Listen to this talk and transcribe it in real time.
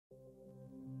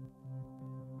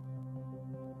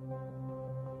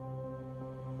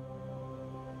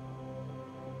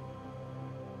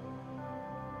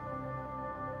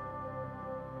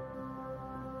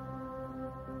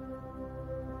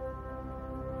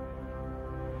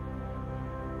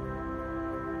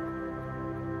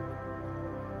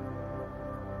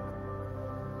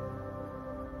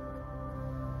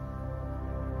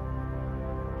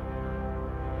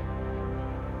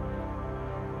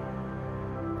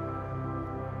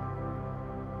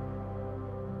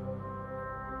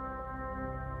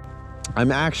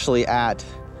I'm actually at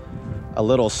a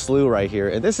little slough right here,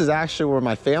 and this is actually where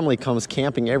my family comes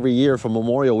camping every year for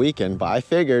Memorial Weekend. But I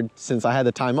figured since I had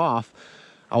the time off,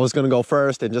 I was gonna go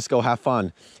first and just go have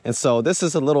fun. And so this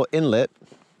is a little inlet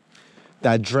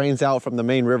that drains out from the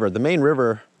main river. The main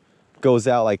river goes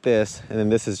out like this, and then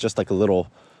this is just like a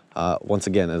little, once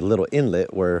again, a little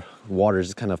inlet where water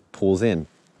just kind of pools in.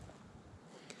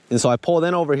 And so I pulled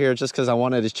in over here just because I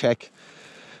wanted to check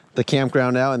the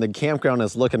campground out, and the campground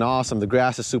is looking awesome. The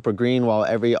grass is super green while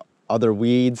every other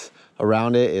weeds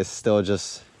around it is still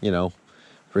just, you know,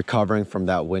 recovering from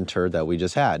that winter that we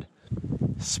just had.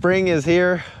 Spring is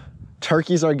here,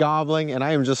 turkeys are gobbling, and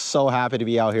I am just so happy to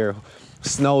be out here.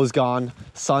 Snow's gone,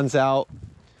 sun's out,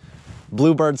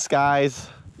 bluebird skies.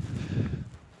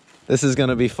 This is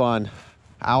gonna be fun.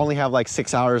 I only have like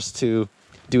 6 hours to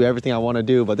do everything I wanna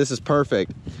do, but this is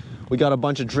perfect. We got a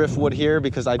bunch of driftwood here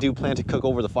because I do plan to cook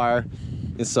over the fire.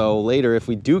 And so later, if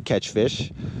we do catch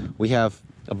fish, we have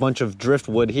a bunch of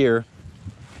driftwood here.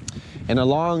 And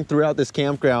along throughout this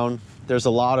campground, there's a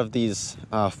lot of these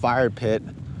fire pit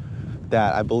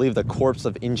that I believe the Corps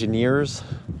of Engineers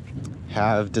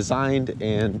have designed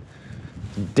and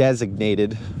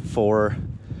designated for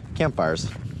campfires.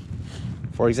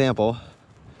 For example,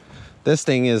 this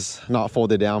thing is not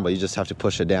folded down, but you just have to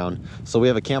push it down. So we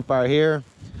have a campfire here.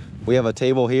 We have a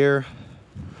table here.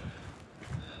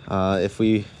 If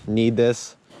we need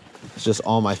this, it's just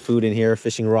all my food in here,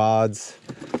 fishing rods.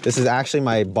 This is actually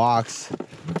my box,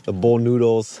 the bowl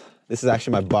noodles. This is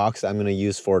actually my box I'm gonna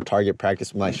use for target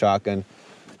practice with my shotgun.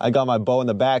 I got my bow in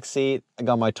the back seat. I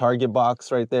got my target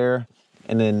box right there.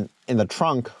 And then in the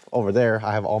trunk over there,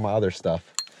 I have all my other stuff.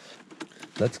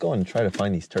 Let's go and try to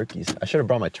find these turkeys. I should have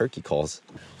brought my turkey calls.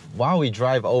 While we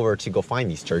drive over to go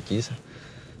find these turkeys,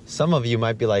 some of you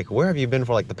might be like, where have you been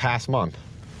for like the past month?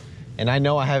 And I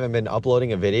know I haven't been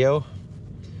uploading a video,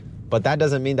 but that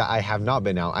doesn't mean that I have not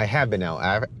been out. I have been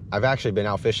out. I've actually been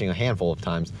out fishing a handful of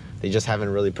times. They just haven't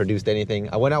really produced anything.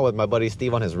 I went out with my buddy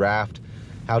Steve on his raft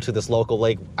out to this local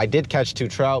lake. I did catch 2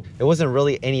 trout. It wasn't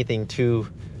really anything too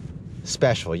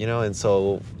special, you know? And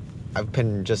so I've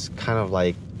been just kind of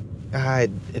like,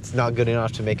 it's not good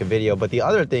enough to make a video. But the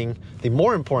other thing, the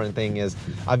more important thing is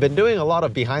I've been doing a lot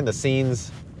of behind the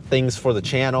scenes things for the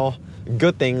channel.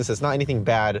 Good things, it's not anything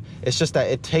bad. It's just that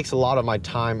it takes a lot of my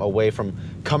time away from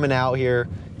coming out here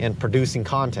and producing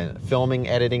content, filming,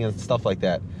 editing, and stuff like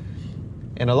that.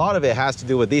 And a lot of it has to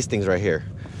do with these things right here.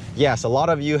 Yes, a lot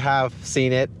of you have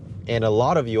seen it and a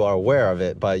lot of you are aware of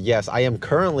it, but yes, I am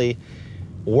currently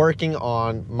working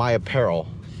on my apparel.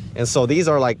 And so these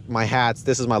are like my hats.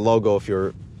 This is my logo if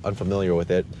you're unfamiliar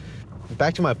with it.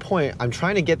 Back to my point, I'm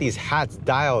trying to get these hats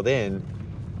dialed in,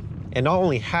 and not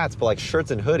only hats, but like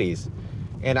shirts and hoodies.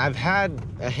 And I've had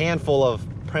a handful of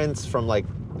prints from like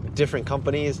different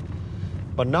companies,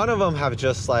 but none of them have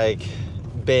just like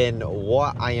been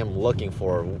what I am looking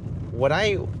for. When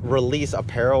I release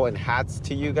apparel and hats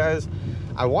to you guys,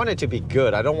 I want it to be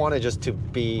good. I don't want it just to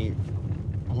be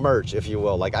merch, if you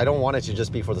will. Like, I don't want it to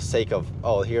just be for the sake of,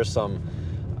 oh, here's some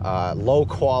low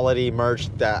quality merch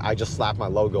that I just slap my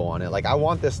logo on it. Like, I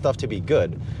want this stuff to be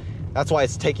good. That's why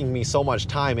it's taking me so much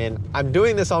time, and I'm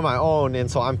doing this on my own, and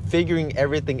so I'm figuring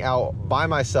everything out by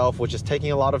myself, which is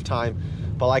taking a lot of time.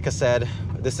 But like I said,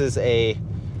 this is a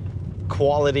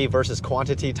quality versus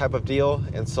quantity type of deal,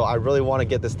 and so I really want to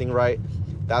get this thing right.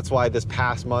 That's why this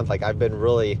past month, like, I've been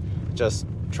really just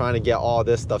trying to get all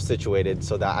this stuff situated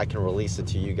so that I can release it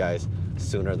to you guys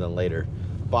sooner than later.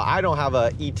 But I don't have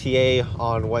a ETA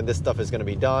on when this stuff is going to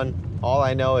be done. All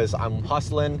I know is I'm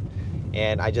hustling,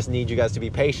 and I just need you guys to be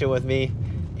patient with me.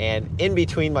 And in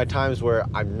between my times where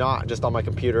I'm not just on my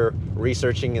computer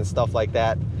researching and stuff like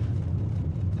that,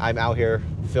 I'm out here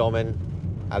filming,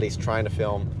 at least trying to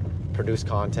film, produce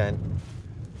content.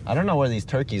 I don't know where these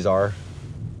turkeys are,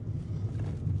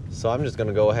 so I'm just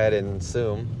gonna go ahead and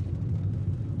assume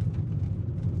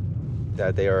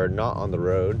that they are not on the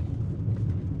road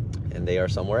and they are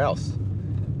somewhere else.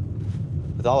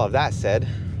 With all of that said,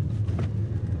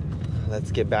 let's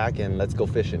get back and let's go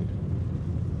fishing.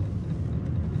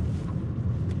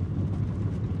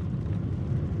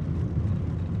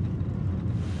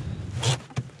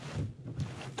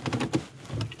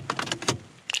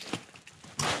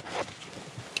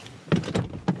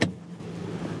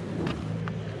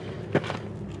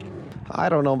 I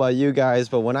don't know about you guys,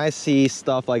 but when I see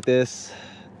stuff like this,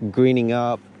 greening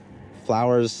up,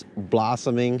 flowers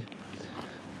blossoming,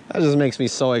 that just makes me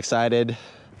so excited.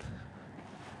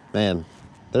 Man,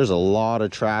 there's a lot of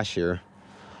trash here.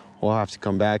 We'll have to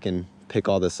come back and pick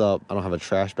all this up. I don't have a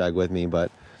trash bag with me,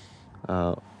 but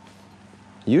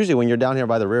usually when you're down here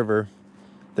by the river,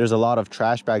 there's a lot of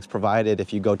trash bags provided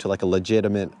if you go to like a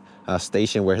legitimate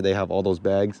station where they have all those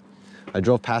bags. I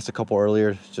drove past a couple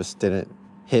earlier, just didn't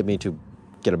hit me to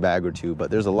get a bag or two, but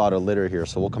there's a lot of litter here,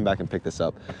 so we'll come back and pick this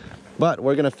up. But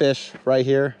we're gonna fish right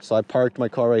here. So I parked my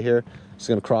car right here. Just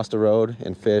gonna cross the road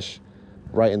and fish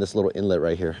right in this little inlet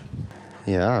right here.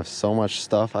 Yeah, I have so much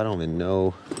stuff, I don't even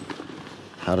know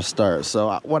how to start.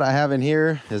 So what I have in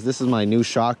here is, this is my new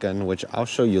shotgun, which I'll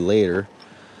show you later.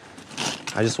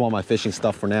 I just want my fishing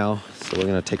stuff for now. So we're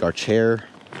gonna take our chair.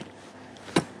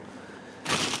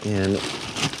 And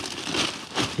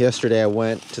yesterday I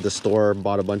went to the store,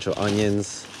 bought a bunch of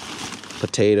onions,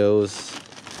 potatoes,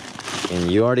 and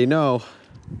you already know,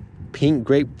 pink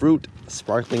grapefruit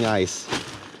sparkling ice.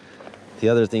 The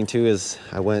other thing too is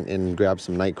I went and grabbed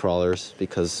some night crawlers,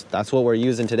 because that's what we're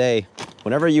using today.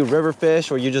 Whenever you river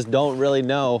fish or you just don't really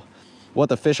know what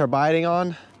the fish are biting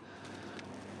on,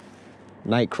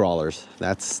 night crawlers,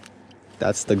 that's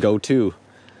the go-to.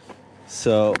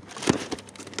 So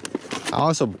I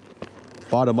also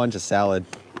bought a bunch of salad.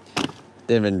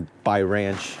 Didn't even buy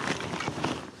ranch.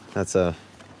 That's a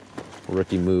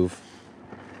rookie move.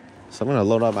 So I'm gonna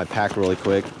load up my pack really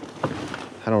quick.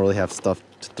 I don't really have stuff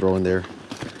to throw in there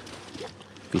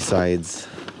besides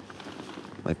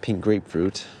my pink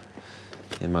grapefruit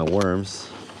and my worms.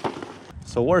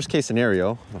 So worst case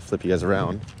scenario, I'll flip you guys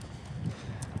around,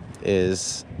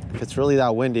 is if it's really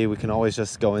that windy, we can always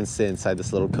just go and sit inside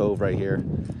this little cove right here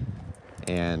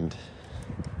and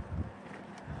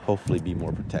hopefully be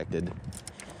more protected.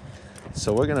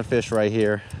 So we're gonna fish right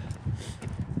here.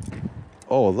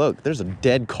 Oh, look, there's a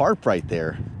dead carp right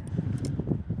there.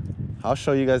 I'll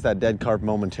show you guys that dead carp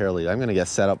momentarily. I'm gonna get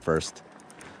set up first.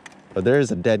 But there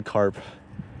is a dead carp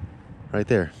right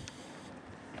there.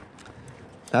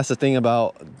 That's the thing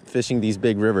about fishing these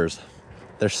big rivers.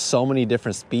 There's so many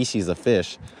different species of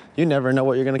fish. You never know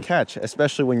what you're gonna catch,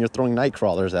 especially when you're throwing night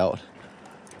crawlers out.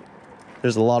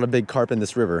 There's a lot of big carp in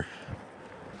this river.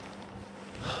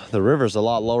 The river's a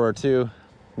lot lower too.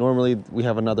 Normally we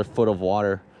have another foot of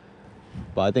water,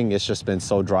 but I think it's just been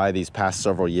so dry these past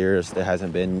several years. There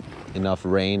hasn't been enough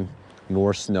rain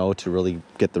nor snow to really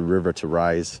get the river to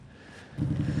rise. I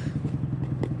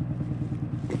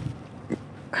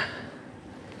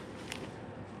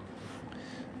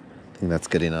think that's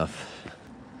good enough.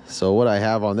 So what I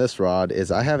have on this rod is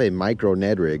I have a micro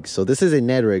Ned rig. So this is a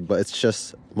Ned rig, but it's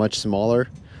just much smaller.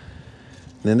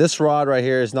 And then this rod right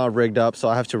here is not rigged up, so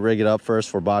I have to rig it up first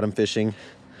for bottom fishing.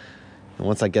 And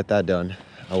once I get that done,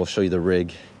 I will show you the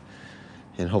rig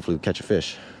and hopefully we'll catch a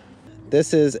fish.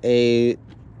 This is a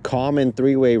common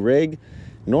three-way rig.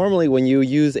 Normally when you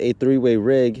use a three-way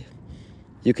rig,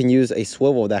 you can use a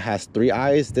swivel that has 3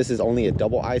 eyes. This is only a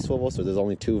double eye swivel, so there's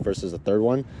only 2 versus a third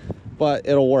one, but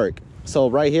it'll work. So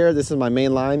right here, this is my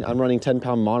main line. I'm running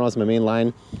 10-pound mono as my main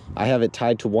line. I have it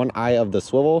tied to one eye of the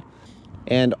swivel.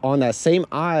 And on that same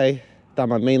eye that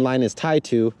my main line is tied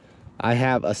to, I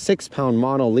have a 6-pound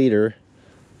mono leader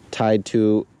tied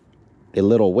to a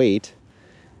little weight.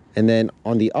 And then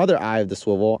on the other eye of the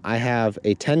swivel, I have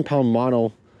a 10-pound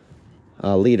mono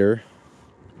leader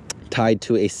tied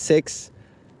to a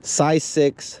size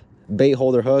 6 bait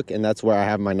holder hook, and that's where I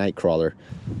have my night crawler.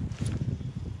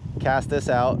 Cast this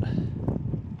out.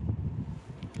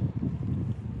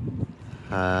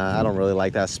 I don't really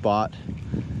like that spot.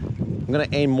 I'm gonna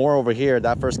aim more over here.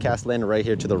 That first cast landed right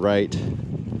here to the right.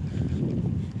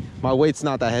 My weight's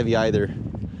not that heavy either,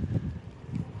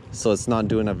 so it's not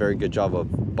doing a very good job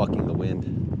of bucking the wind.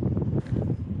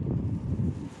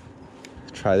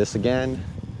 Try this again.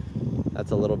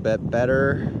 That's a little bit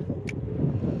better.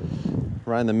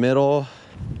 Right in the middle.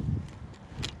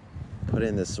 Put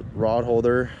in this rod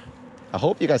holder. I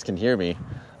hope you guys can hear me.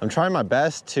 I'm trying my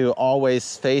best to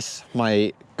always face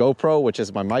my GoPro, which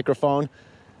is my microphone,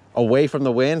 away from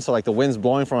the wind. So like the wind's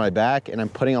blowing from my back and I'm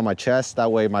putting on my chest.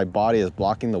 That way my body is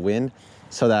blocking the wind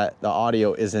so that the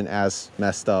audio isn't as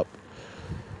messed up.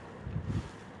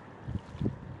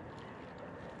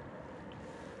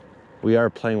 We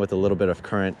are playing with a little bit of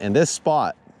current, and this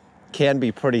spot can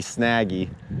be pretty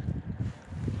snaggy.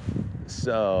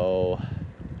 So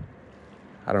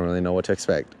I don't really know what to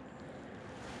expect.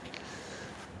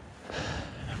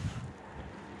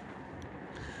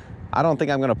 I don't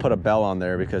think I'm gonna put a bell on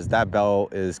there because that bell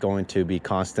is going to be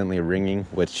constantly ringing,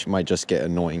 which might just get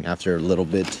annoying after a little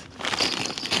bit.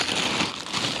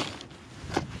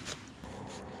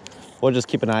 We'll just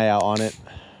keep an eye out on it.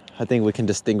 I think we can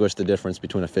distinguish the difference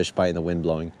between a fish bite and the wind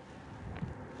blowing.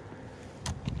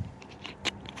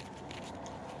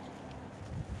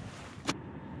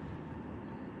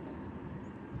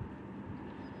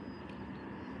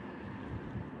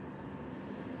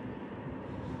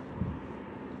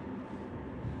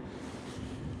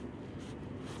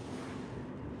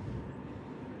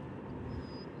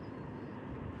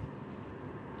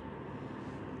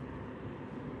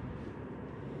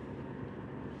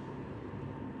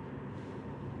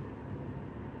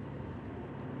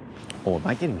 Oh, am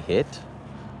I getting hit?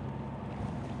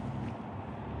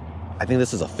 I think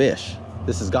this is a fish.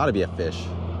 This has got to be a fish.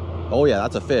 Oh yeah,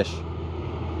 that's a fish.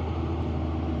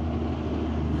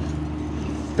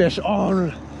 Fish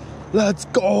on. Let's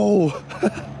go.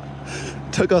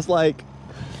 Took us like,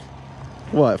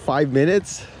 what, 5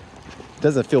 minutes?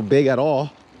 Doesn't feel big at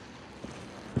all.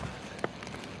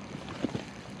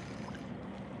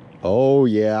 Oh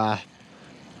yeah.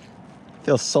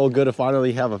 Feels so good to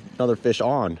finally have another fish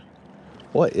on.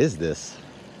 What is this?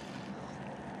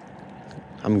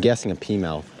 I'm guessing a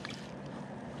P-mouth.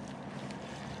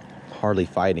 Hardly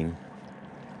fighting.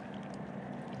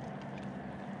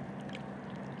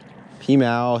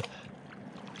 P-mouth.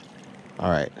 All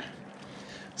right.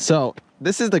 So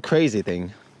this is the crazy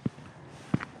thing.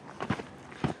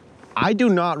 I do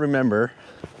not remember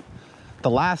the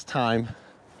last time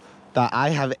that I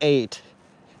have ate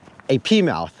a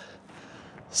P-mouth.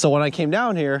 So when I came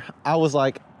down here, I was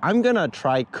like, I'm gonna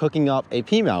try cooking up a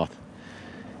P-mouth.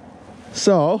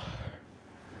 So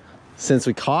since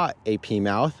we caught a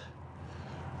P-mouth,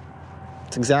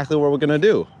 it's exactly what we're gonna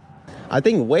do. I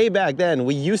think way back then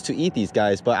we used to eat these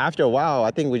guys, but after a while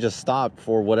I think we just stopped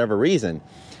for whatever reason.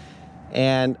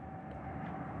 And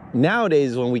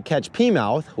nowadays when we catch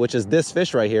P-mouth, which is this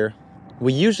fish right here,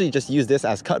 we usually just use this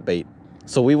as cut bait.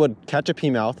 So we would catch a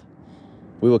P-mouth,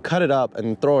 we would cut it up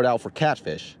and throw it out for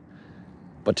catfish.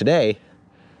 But today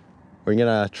we're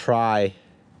gonna try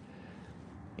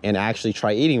and actually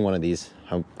try eating one of these.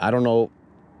 I don't know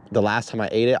the last time I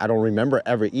ate it. I don't remember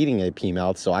ever eating a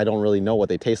P-mouth, so I don't really know what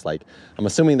they taste like. I'm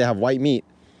assuming they have white meat.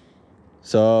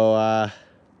 So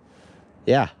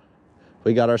yeah,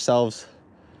 we got ourselves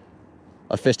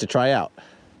a fish to try out.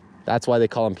 That's why they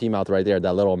call him P-mouth right there,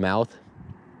 that little mouth.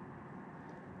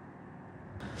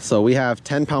 So we have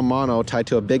 10-pound mono tied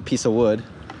to a big piece of wood.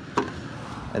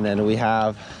 And then we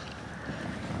have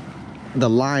the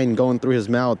line going through his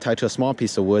mouth tied to a small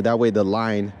piece of wood. That way the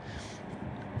line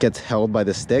gets held by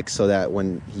the stick so that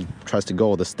when he tries to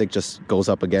go, the stick just goes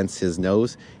up against his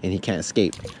nose and he can't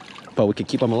escape. But we could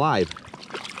keep him alive.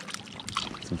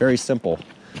 It's very simple.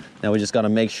 Now we just gotta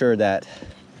make sure that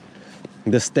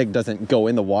this stick doesn't go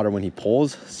in the water when he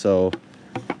pulls. So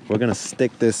we're gonna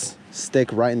stick this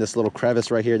stick right in this little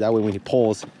crevice right here. That way when he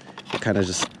pulls, it kind of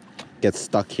just gets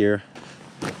stuck here.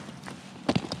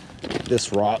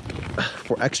 This rock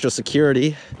for extra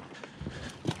security,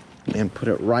 and put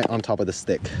it right on top of the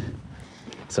stick.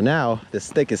 So now the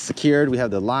stick is secured. We have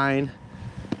the line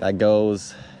that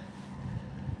goes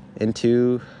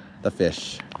into the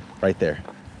fish right there.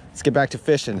 Let's get back to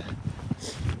fishing.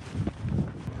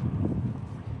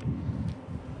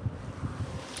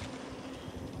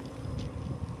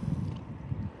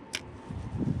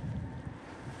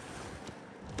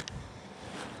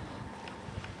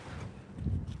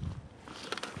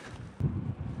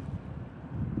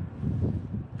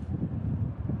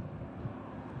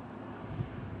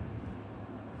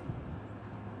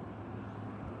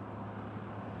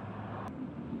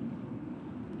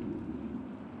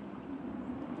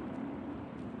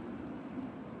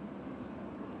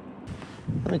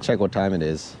 Let me check what time it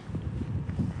is.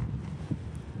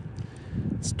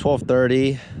 It's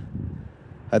 12:30.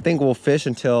 I think we'll fish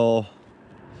until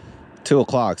 2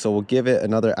 o'clock. So we'll give it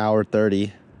another hour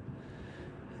 30.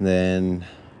 And then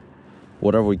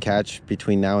whatever we catch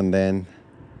between now and then,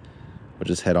 we'll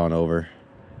just head on over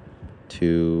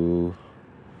to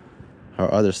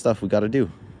our other stuff we gotta do.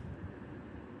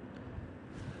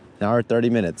 An hour 30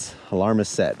 minutes. Alarm is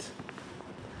set.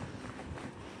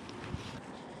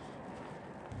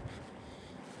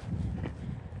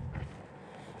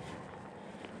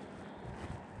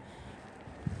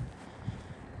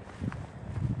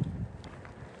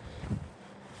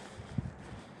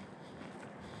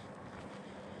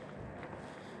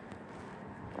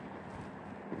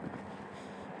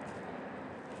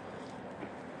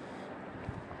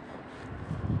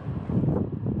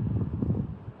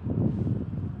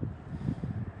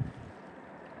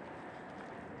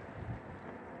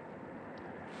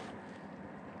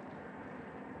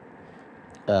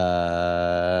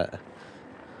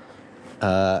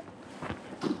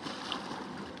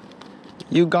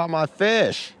 You got my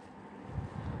fish.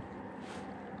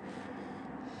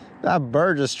 That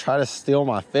bird just tried to steal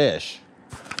my fish.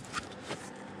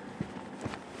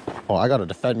 Oh, I gotta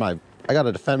defend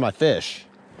my fish.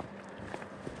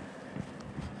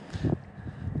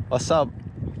 What's up?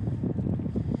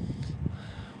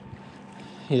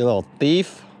 You little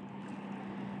thief.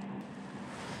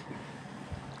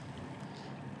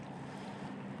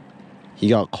 He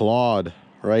got clawed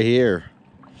right here.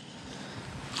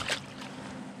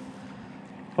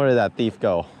 Where did that thief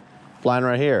go? Flying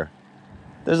right here.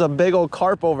 There's a big old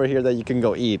carp over here that you can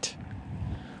go eat.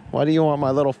 Why do you want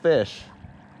my little fish?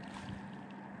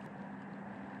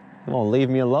 You won't leave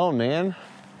me alone, man.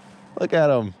 Look at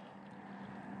him.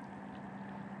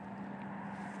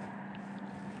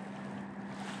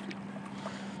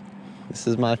 This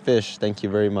is my fish, thank you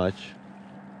very much.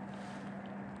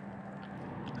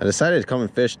 I decided to come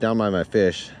and fish down by my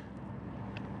fish.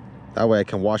 That way I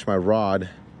can wash my rod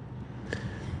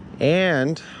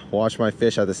and wash my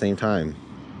fish at the same time.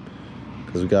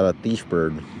 Because we got a thief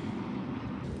bird.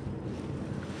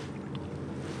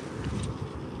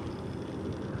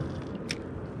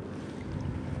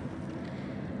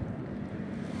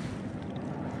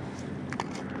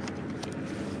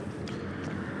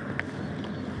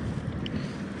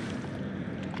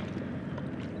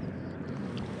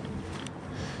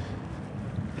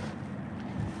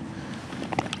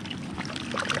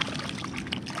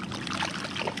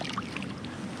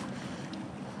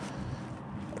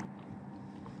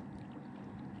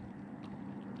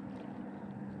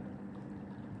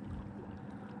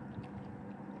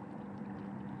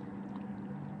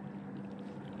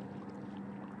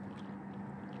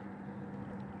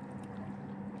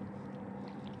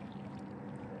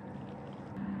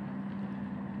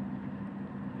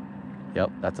 Yep,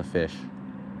 that's a fish.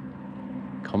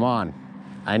 Come on,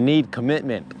 I need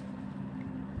commitment.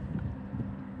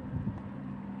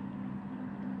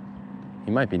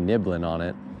 He might be nibbling on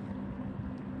it.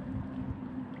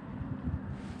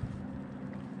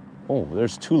 Oh,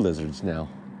 there's 2 lizards now.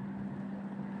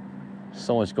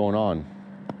 So much going on.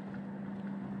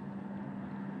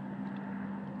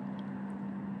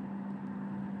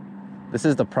 This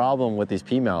is the problem with these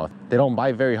P-mouth. They don't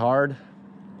bite very hard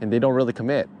and they don't really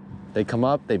commit. They come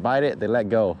up, they bite it, they let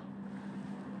go.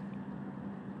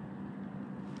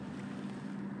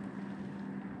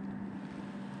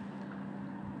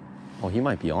 Oh, he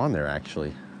might be on there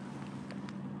actually.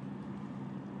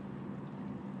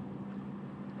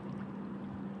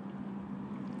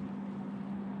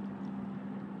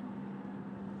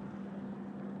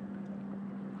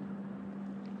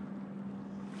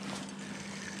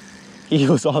 He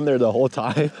was on there the whole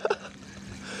time.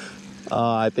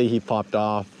 I think he popped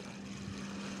off.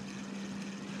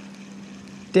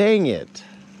 Dang it.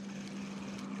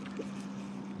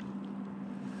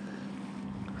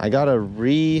 I gotta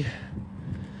reposition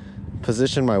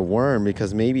my worm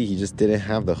because maybe he just didn't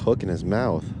have the hook in his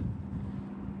mouth.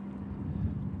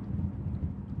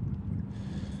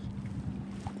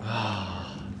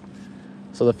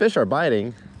 So the fish are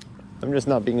biting. I'm just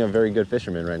not being a very good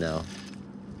fisherman right now.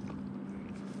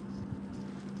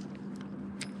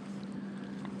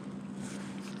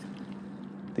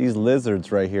 These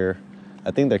lizards right here, I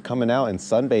think they're coming out and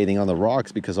sunbathing on the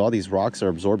rocks because all these rocks are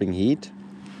absorbing heat.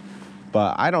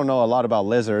 But I don't know a lot about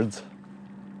lizards,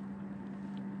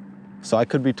 so I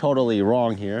could be totally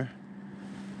wrong here.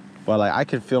 But like, I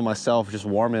can feel myself just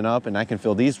warming up, and I can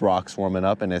feel these rocks warming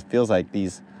up, and it feels like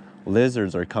these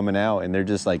lizards are coming out and they're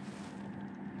just like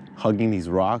hugging these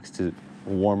rocks to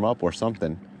warm up or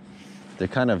something. They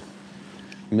kind of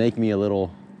make me a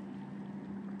little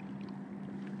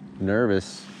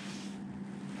nervous,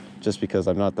 just because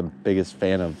I'm not the biggest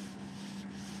fan of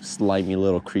slimy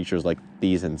little creatures like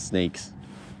these and snakes.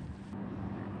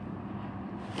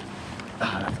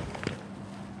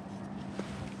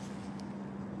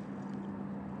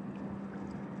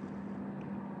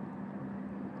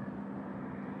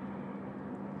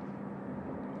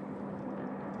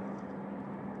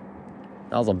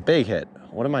 That was a big hit.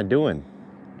 What am I doing?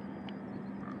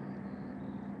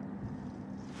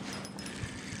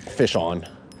 Fish on.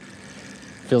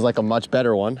 Feels like a much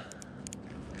better one.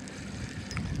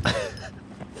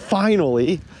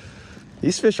 Finally,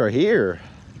 these fish are here.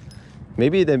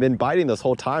 Maybe they've been biting this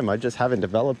whole time. I just haven't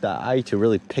developed that eye to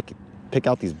really pick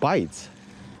out these bites.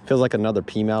 Feels like another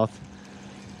P-mouth.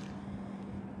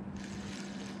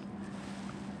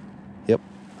 Yep,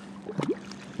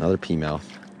 another P-mouth.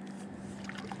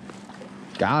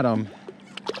 Got him.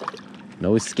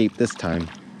 No escape this time.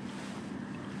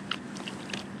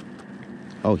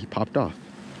 Oh, he popped off.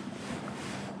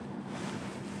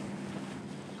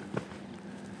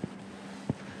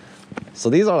 So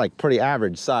these are like pretty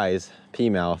average size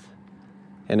P-mouth.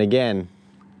 And again,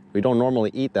 we don't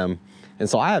normally eat them. And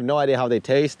so I have no idea how they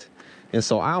taste. And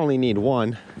so I only need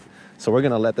one. So we're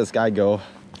gonna let this guy go.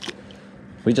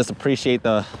 We just appreciate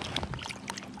the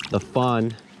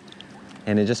fun.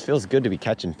 And it just feels good to be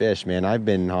catching fish, man. I've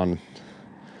been on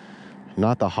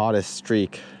not the hottest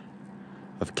streak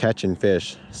of catching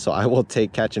fish. So I will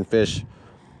take catching fish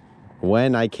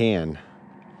when I can.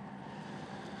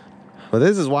 But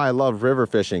this is why I love river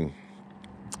fishing.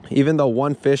 even though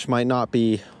one species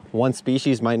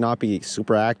might not be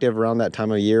super active around that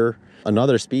time of year,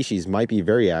 another species might be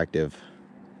very active.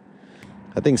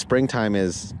 I think springtime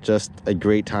is just a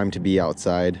great time to be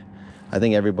outside. I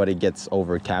think everybody gets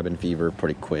over cabin fever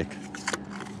pretty quick.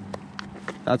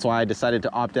 That's why I decided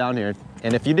to opt down here.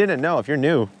 And if you didn't know, if you're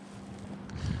new,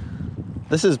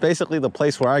 this is basically the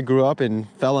place where I grew up and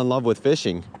fell in love with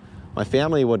fishing. My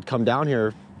family would come down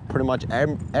here pretty much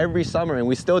every summer, and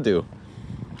we still do.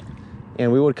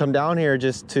 And we would come down here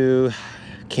just to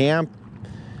camp,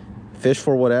 fish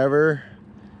for whatever.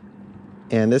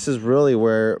 And this is really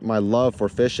where my love for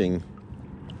fishing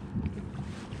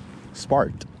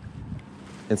sparked.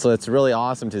 And so it's really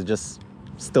awesome to just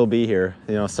still be here.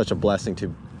 You know, it's such a blessing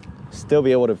to still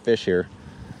be able to fish here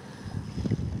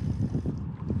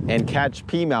and catch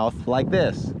peamouth like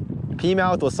this.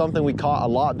 Peamouth was something we caught a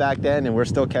lot back then, and we're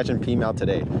still catching peamouth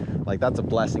today. Like, that's a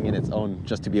blessing in its own,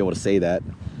 just to be able to say that.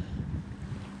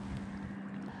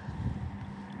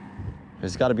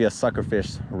 There's got to be a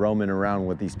suckerfish roaming around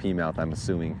with these peamouth, I'm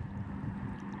assuming.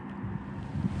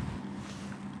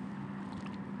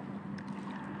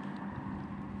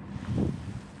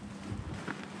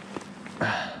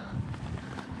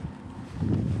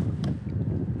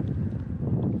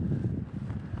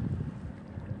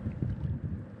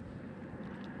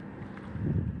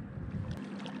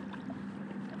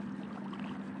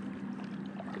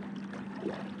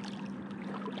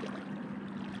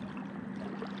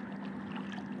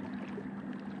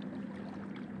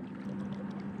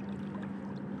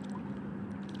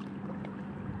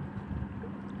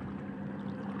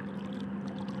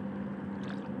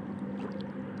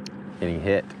 Getting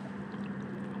hit.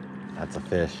 That's a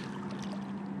fish.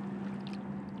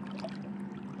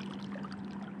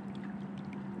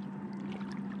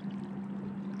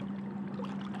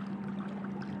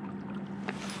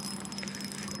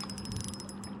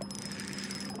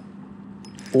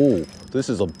 Oh, this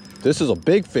is a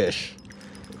big fish.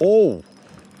 Oh,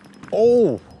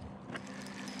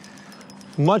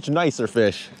 much nicer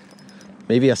fish.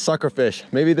 Maybe a sucker fish.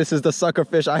 Maybe this is the sucker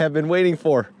fish I have been waiting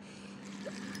for.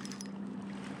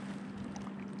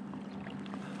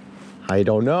 I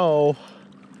don't know.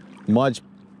 Much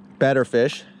better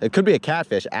fish. It could be a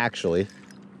catfish, actually.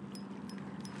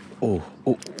 Oh,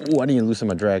 I need to loosen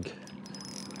my drag.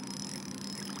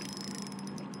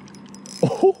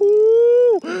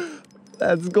 Oh,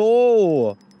 let's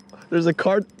go. There's a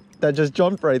cart that just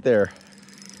jumped right there.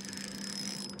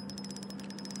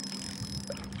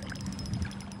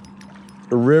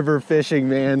 River fishing,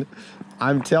 man.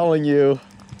 I'm telling you.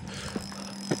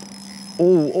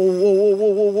 Whoa.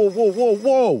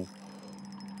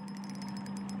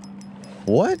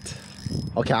 What?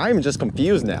 Okay, I'm just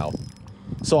confused now.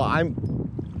 So I'm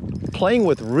playing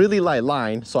with really light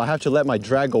line, so I have to let my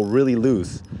drag go really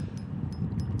loose.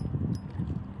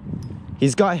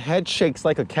 He's got head shakes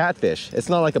like a catfish. It's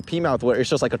not like a peamouth where it's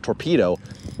just like a torpedo.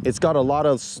 It's got a lot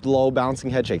of slow bouncing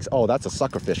head shakes. Oh, that's a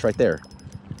suckerfish right there.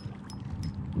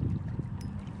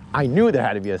 I knew there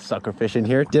had to be a suckerfish in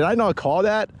here. Did I not call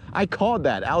that? I called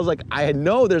that. I was like, I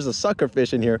know there's a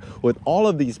suckerfish in here with all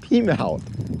of these peamouth.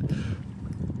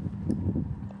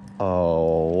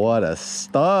 Oh, what a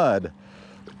stud.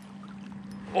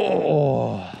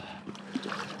 Oh,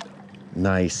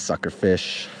 nice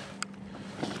suckerfish.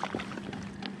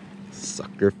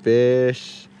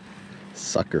 Suckerfish.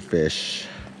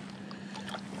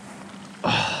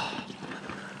 Oh.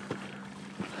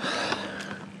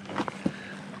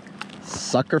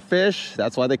 Suckerfish,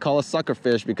 that's why they call it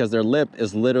suckerfish, because their lip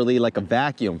is literally like a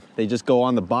vacuum. They just go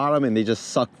on the bottom and they just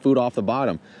suck food off the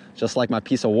bottom. Just like my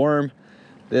piece of worm.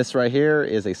 This right here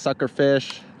is a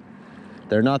suckerfish.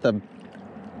 They're not the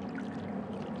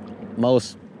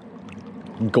most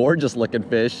gorgeous looking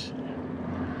fish,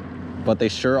 but they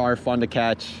sure are fun to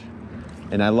catch.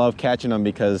 And I love catching them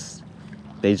because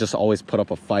they just always put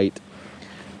up a fight.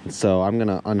 And so I'm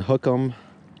gonna unhook them.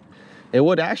 It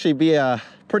would actually be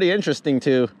pretty interesting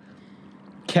to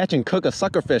catch and cook a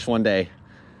suckerfish one day.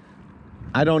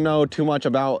 I don't know too much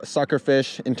about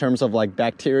suckerfish in terms of like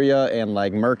bacteria and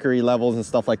like mercury levels and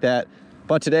stuff like that.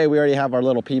 But today we already have our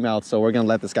little peamouth, so we're gonna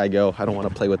let this guy go. I don't want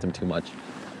to play with him too much.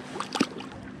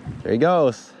 There he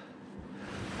goes.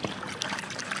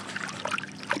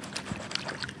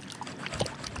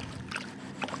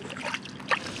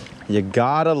 You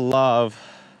gotta love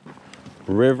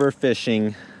river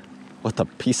fishing with a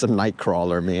piece of night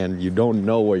crawler, man. You don't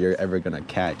know where you're ever gonna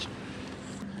catch.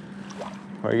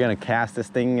 We're gonna cast this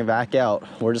thing back out.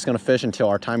 We're just gonna fish until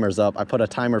our timer's up. I put a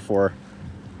timer for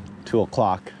 2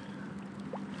 o'clock.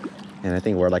 And I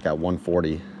think we're like at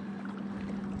 1:40.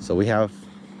 So we have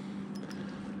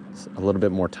It's a little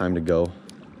bit more time to go.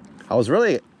 I was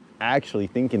really actually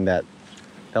thinking that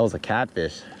was a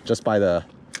catfish just by the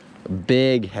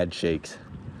big head shakes.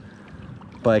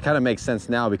 But it kind of makes sense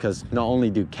now because not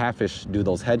only do catfish do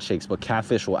those head shakes, but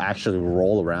catfish will actually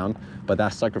roll around. But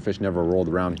that suckerfish never rolled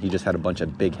around. He just had a bunch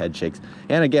of big head shakes.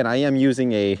 And again, I am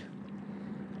using a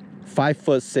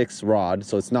 5'6" rod,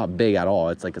 so it's not big at all.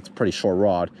 It's a pretty short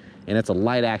rod, and it's a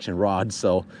light action rod.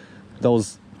 So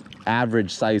those average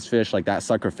size fish like that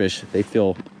suckerfish, they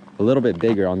feel a little bit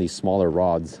bigger on these smaller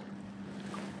rods.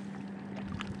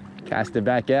 Cast it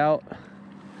back out.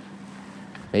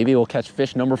 Maybe we'll catch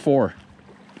fish number 4.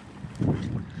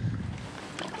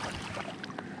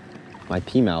 My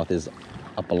pea mouth is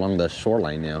up along the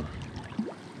shoreline now.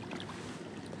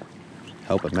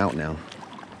 Help him out now.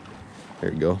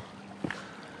 There you go.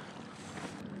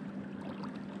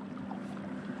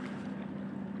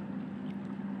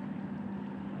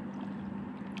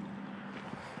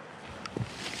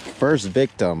 First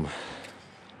victim,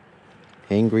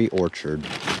 Angry Orchard.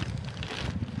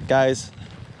 Guys,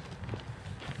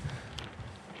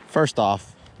 first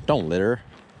off, don't litter.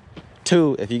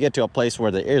 2, if you get to a place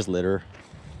where there is litter,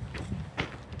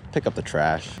 pick up the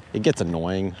trash. It gets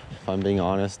annoying, if I'm being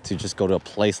honest, to just go to a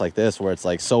place like this where it's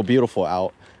like so beautiful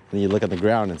out, and you look at the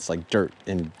ground and it's like dirt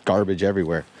and garbage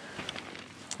everywhere.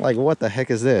 Like, what the heck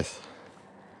is this?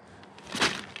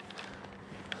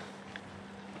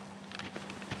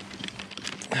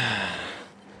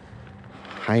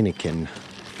 Heineken.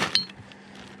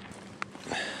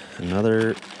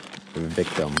 Another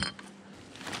victim.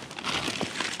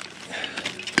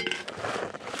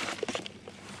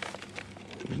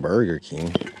 Burger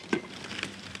King.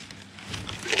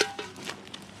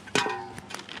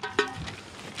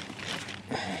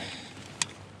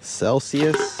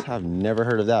 Celsius? I've never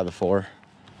heard of that before.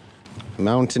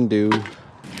 Mountain Dew.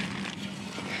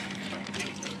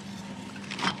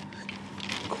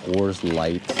 Coors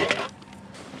Light.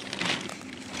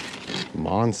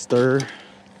 Monster.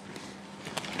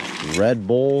 Red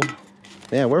Bull.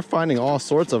 Man, we're finding all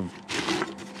sorts of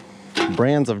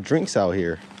brands of drinks out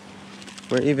here.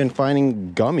 We're even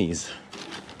finding gummies.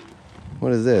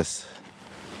 What is this?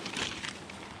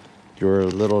 Your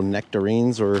little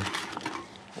nectarines or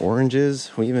oranges.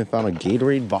 We even found a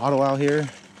Gatorade bottle out here.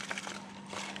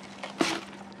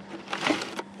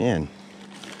 Man,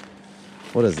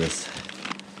 what is this?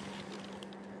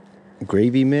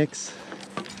 Gravy mix.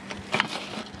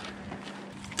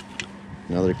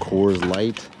 Another Coors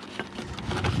Light.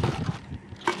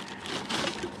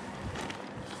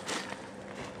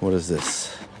 What is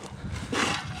this?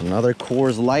 Another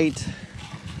Coors Light.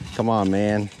 Come on,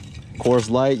 man. Coors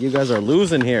Light, you guys are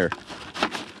losing here.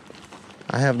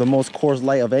 I have the most Coors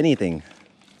Light of anything.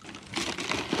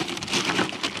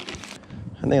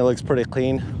 I think it looks pretty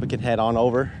clean. We can head on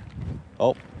over.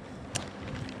 Oh,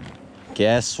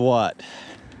 guess what?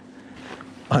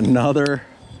 Another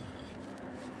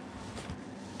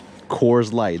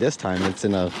Coors Light. This time it's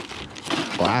in a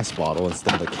glass bottle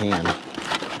instead of a can.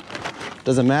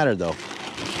 Doesn't matter though.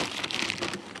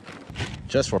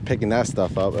 Just for picking that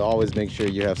stuff up, always make sure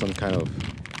you have some kind of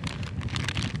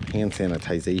hand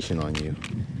sanitization on you.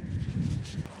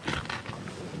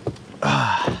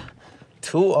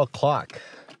 2 o'clock.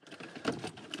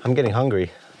 I'm getting hungry,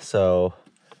 so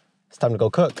it's time to go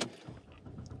cook.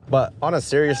 But on a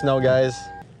serious note, guys,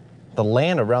 the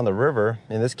land around the river,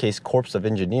 in this case, Corps of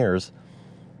Engineers,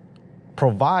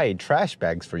 provide trash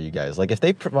bags for you guys. Like, if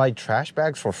they provide trash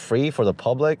bags for free for the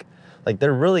public, like,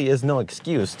 there really is no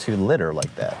excuse to litter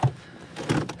like that.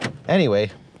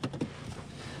 Anyway,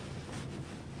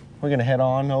 we're gonna head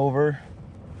on over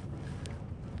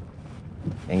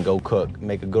and go cook.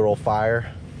 Make a good old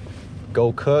fire,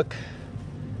 go cook,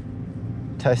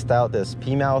 test out this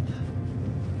pea mouth,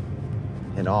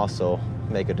 and also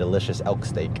make a delicious elk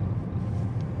steak.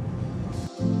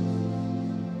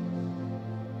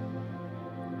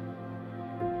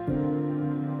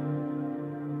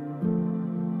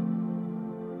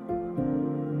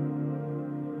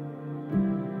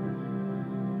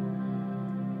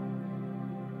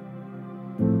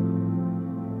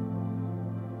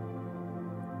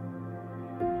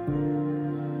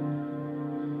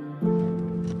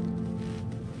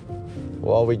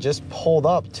 Well, we just pulled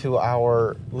up to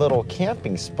our little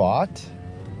camping spot,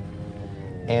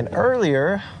 and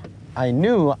earlier I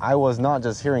knew I was not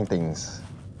just hearing things.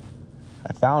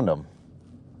 I found them.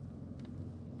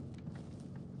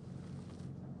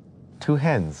 2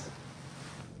 hens.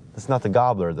 It's not the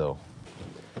gobbler though.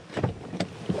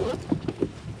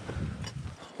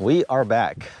 We are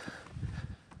back.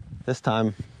 This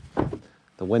time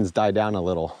the winds died down a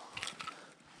little.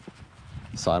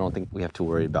 So I don't think we have to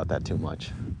worry about that too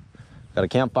much. Got a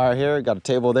campfire here, got a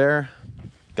table there,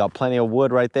 got plenty of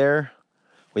wood right there.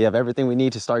 We have everything we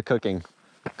need to start cooking.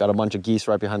 Got a bunch of geese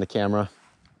right behind the camera.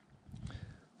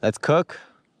 Let's cook.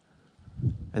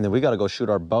 And then we gotta go shoot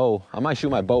our bow. I might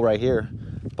shoot my bow right here,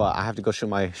 but I have to go shoot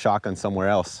my shotgun somewhere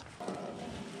else.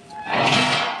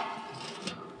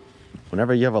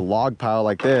 Whenever you have a log pile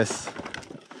like this,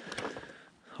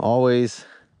 always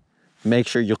make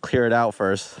sure you clear it out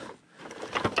first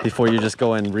before you just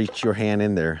go and reach your hand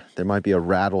in there. There might be a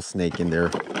rattlesnake in there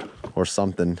or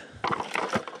something.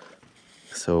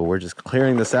 So we're just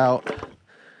clearing this out,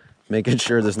 making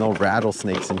sure there's no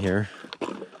rattlesnakes in here.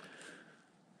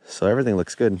 So everything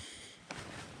looks good.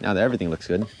 Now that everything looks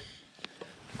good,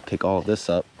 pick all of this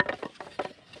up,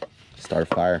 start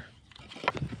a fire.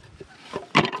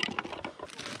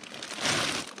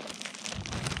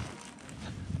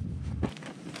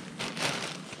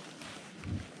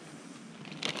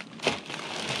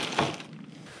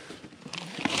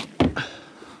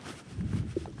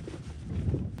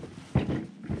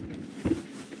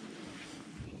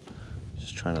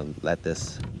 Trying to let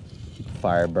this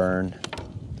fire burn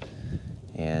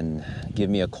and give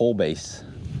me a coal base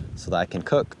so that I can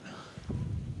cook.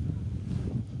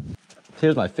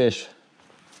 Here's my fish.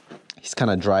 He's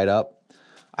kind of dried up.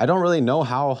 I don't really know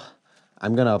how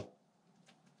I'm gonna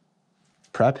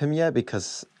prep him yet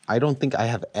because I don't think I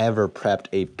have ever prepped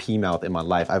a pea mouth in my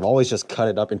life. I've always just cut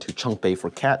it up into chunk bait for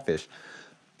catfish.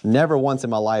 Never once in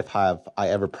my life have I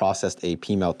ever processed a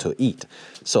pea mouth to eat.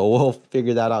 So we'll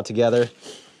figure that out together.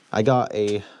 I got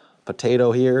a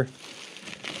potato here.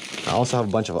 I also have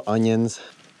a bunch of onions.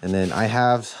 And then I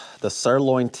have the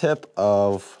sirloin tip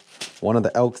of one of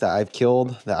the elks that I've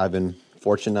killed that I've been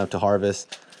fortunate enough to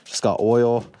harvest. Just got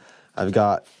oil. I've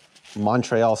got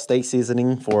Montreal steak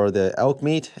seasoning for the elk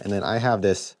meat. And then I have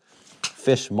this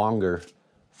fishmonger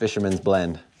fisherman's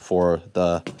blend for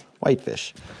the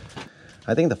whitefish.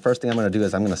 I think the first thing I'm gonna do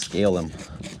is I'm gonna scale him.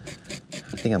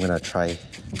 I think I'm gonna try.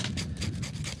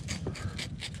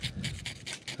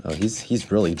 Oh,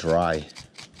 he's really dry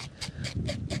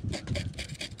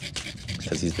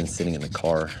because he's been sitting in the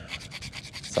car.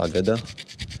 It's all good though.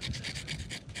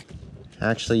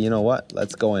 Actually, you know what?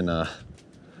 Let's go and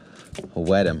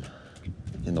wet him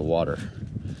in the water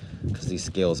because these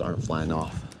scales aren't flying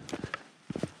off.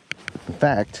 In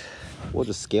fact, we'll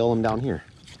just scale him down here.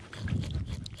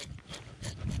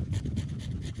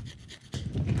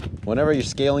 Whenever you're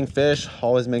scaling fish,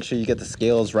 always make sure you get the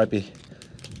scales right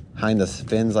behind the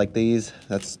fins like these.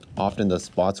 That's often the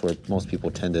spots where most people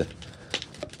tend to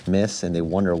miss and they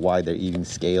wonder why they're eating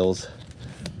scales.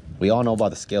 We all know about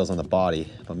the scales on the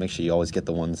body, but make sure you always get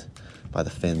the ones by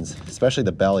the fins, especially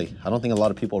the belly. I don't think a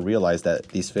lot of people realize that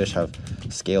these fish have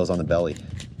scales on the belly.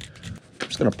 I'm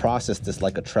just gonna process this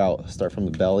like a trout. Start from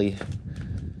the belly,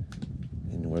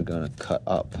 and we're gonna cut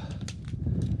up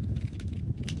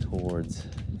towards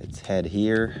its head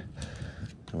here,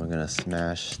 and we're gonna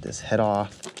smash this head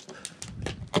off,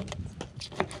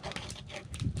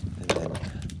 and then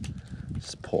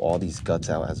just pull all these guts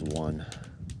out as one.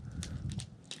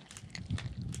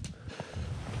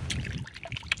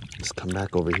 Just come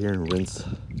back over here and rinse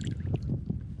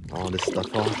all this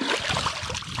stuff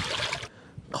off.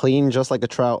 Clean just like a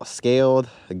trout, scaled,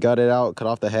 gutted out, cut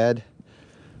off the head.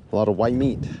 A lot of white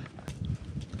meat.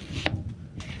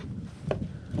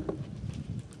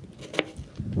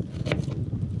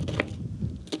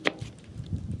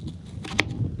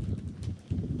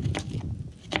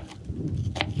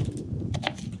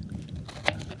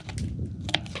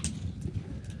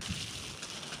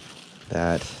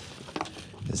 That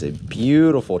is a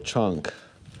beautiful chunk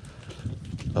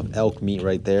of elk meat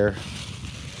right there.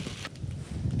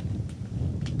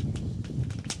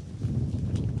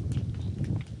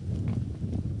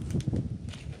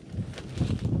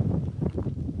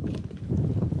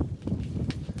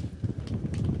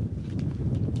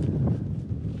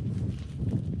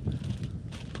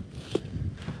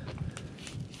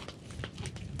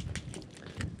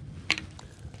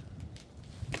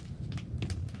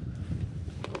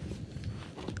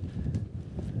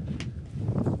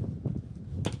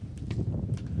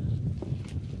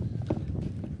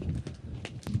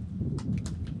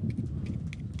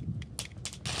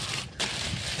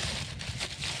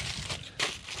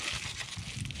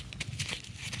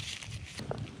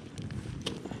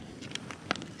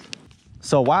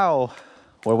 So while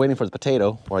we're waiting for the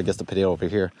potato, or I guess the potato over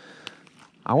here,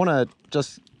 I want to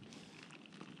just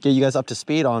get you guys up to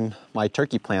speed on my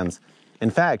turkey plans. In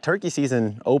fact, turkey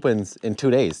season opens in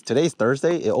 2 days. Today's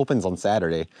Thursday, it opens on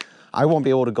Saturday. I won't be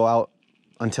able to go out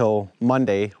until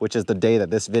Monday, which is the day that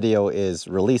this video is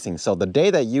releasing. So the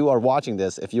day that you are watching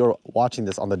this, if you're watching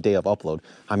this on the day of upload,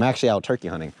 I'm actually out turkey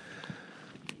hunting.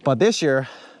 But this year,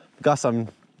 got some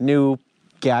new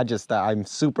gadgets that I'm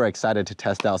super excited to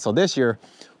test out. So this year,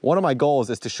 one of my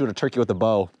goals is to shoot a turkey with a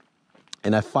bow.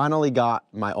 And I finally got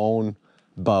my own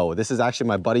bow. This is actually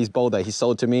my buddy's bow that he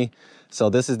sold to me. So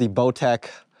this is the Bowtech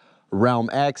Realm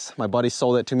X. My buddy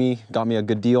sold it to me, got me a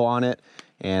good deal on it,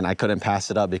 and I couldn't pass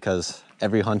it up because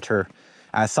every hunter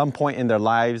at some point in their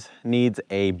lives needs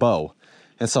a bow.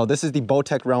 And so this is the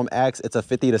Bowtech Realm X. It's a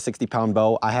 50 to 60 pound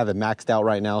bow. I have it maxed out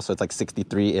right now, so it's like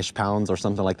 63-ish pounds or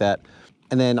something like that.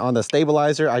 And then on the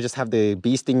stabilizer, I just have the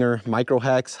Bee Stinger Micro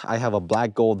Hex. I have a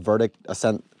black gold Verdict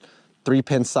Ascent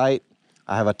 3-pin sight.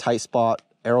 I have a tight spot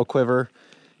arrow quiver.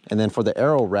 And then for the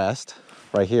arrow rest,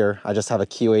 right here, I just have a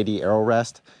Q80 arrow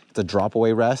rest. It's a drop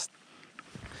away rest.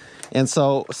 And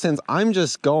so since I'm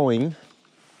just going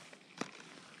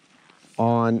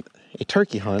on a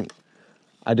turkey hunt,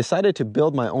 I decided to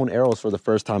build my own arrows for the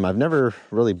first time. I've never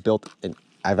really built,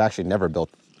 I've actually never built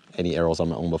any arrows on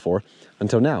my own before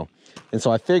until now. And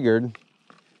so I figured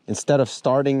instead of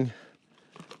starting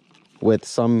with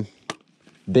some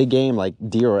big game like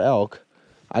deer or elk,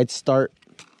 I'd start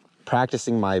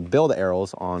practicing my build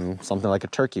arrows on something like a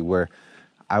turkey, where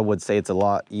I would say it's a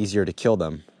lot easier to kill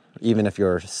them, even if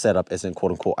your setup isn't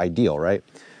quote unquote ideal, right?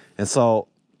 And so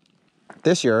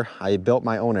this year I built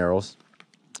my own arrows.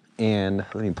 And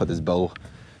let me put this bow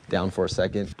down for a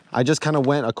second. I just kind of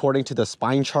went according to the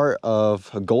spine chart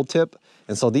of Gold Tip.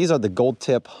 And so these are the Gold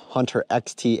Tip Hunter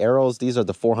XT arrows. These are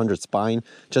the 400 spine,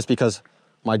 just because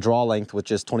my draw length,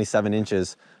 which is 27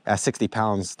 inches at 60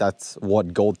 pounds, that's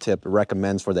what Gold Tip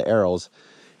recommends for the arrows.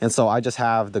 And so I just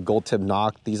have the Gold Tip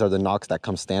knock. These are the knocks that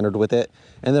come standard with it.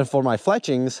 And then for my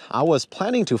fletchings, I was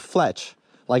planning to fletch,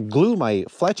 like glue my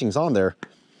fletchings on there,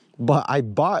 but I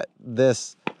bought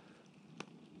this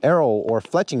arrow or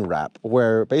fletching wrap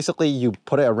where basically you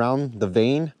put it around the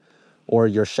vein or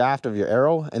your shaft of your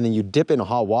arrow, and then you dip in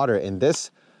hot water, and this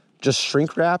just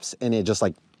shrink wraps and it just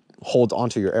like holds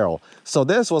onto your arrow. So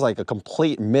this was like a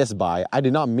complete misbuy. I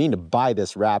did not mean to buy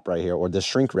this wrap right here, or this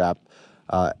shrink wrap,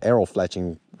 arrow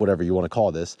fletching, whatever you want to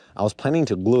call this. I was planning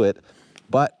to glue it,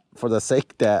 but for the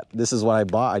sake that this is what I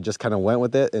bought, I just kind of went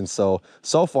with it. And so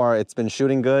far it's been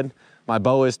shooting good. My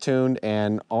bow is tuned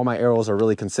and all my arrows are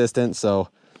really consistent. So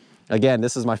again,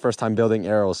 this is my first time building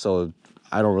arrows, so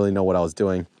I don't really know what I was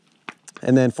doing.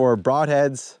 And then for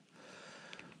broadheads,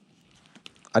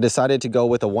 I decided to go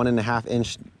with a 1.5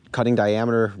 inch cutting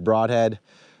diameter broadhead.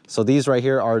 So these right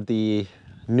here are the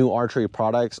new archery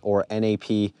products, or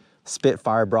NAP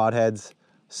Spitfire broadheads.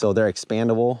 So they're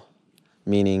expandable,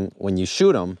 meaning when you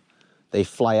shoot them, they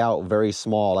fly out very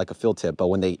small like a field tip, but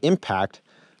when they impact,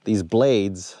 these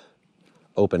blades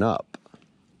open up.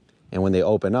 And when they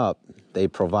open up, they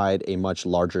provide a much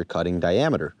larger cutting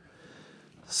diameter.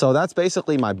 So that's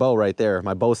basically my bow right there,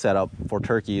 my bow setup for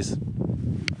turkeys.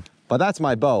 But that's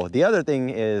my bow. The other thing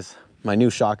is my new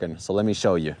shotgun. So let me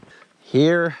show you.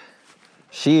 Here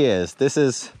she is. This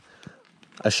is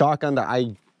a shotgun that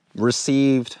I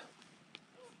received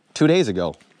 2 days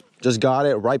ago. Just got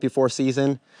it right before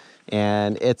season,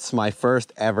 and it's my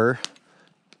first ever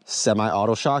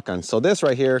semi-auto shotgun. So this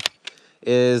right here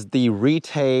is the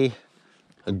Rite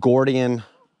Gordian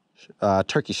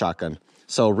turkey shotgun.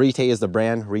 So Rite is the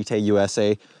brand, Rite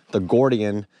USA. The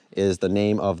Gordian is the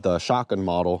name of the shotgun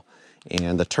model,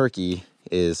 and the turkey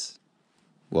is,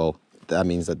 well, that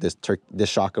means that this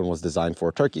shotgun was designed for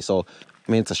a turkey. So,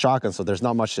 I mean, it's a shotgun, so there's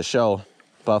not much to show.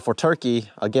 But for turkey,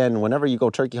 again, whenever you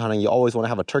go turkey hunting, you always want to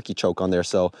have a turkey choke on there.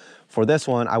 So for this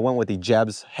one, I went with the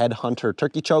Jeb's Headhunter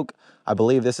turkey choke. I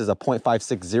believe this is a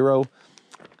 .560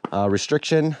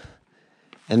 restriction.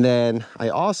 And then I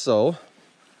also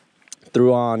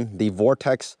threw on the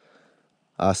Vortex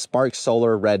Spark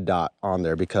Solar Red Dot on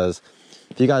there, because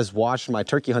if you guys watched my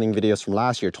turkey hunting videos from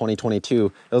last year, 2022,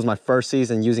 it was my first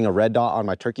season using a red dot on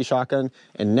my turkey shotgun,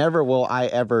 and never will I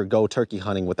ever go turkey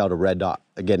hunting without a red dot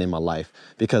again in my life.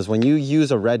 Because when you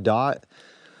use a red dot,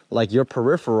 like, your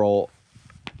peripheral,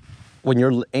 when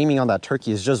you're aiming on that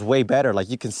turkey, is just way better. Like,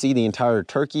 you can see the entire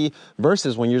turkey,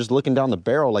 versus when you're just looking down the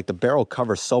barrel, like the barrel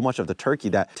covers so much of the turkey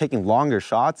that taking longer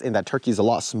shots and that turkey is a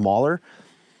lot smaller,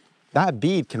 that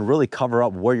bead can really cover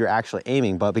up where you're actually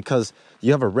aiming. But because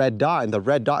you have a red dot, and the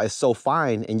red dot is so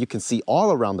fine and you can see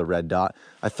all around the red dot,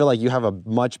 I feel like you have a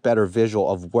much better visual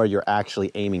of where you're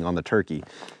actually aiming on the turkey.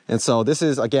 And so this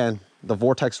is, again, the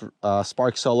Vortex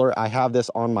Spark Solar. I have this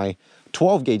on my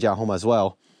 12 gauge at home as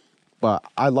well, but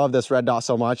I love this red dot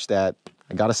so much that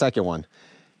I got a second one.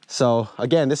 So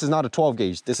again, this is not a 12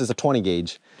 gauge, this is a 20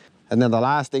 gauge. And then the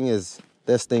last thing is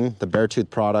this thing, the Beartooth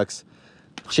Products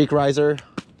cheek riser.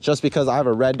 Just because I have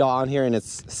a red dot on here and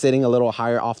it's sitting a little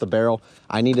higher off the barrel,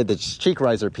 I needed the cheek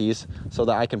riser piece so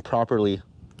that I can properly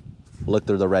look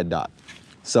through the red dot.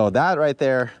 So that right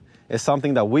there is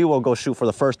something that we will go shoot for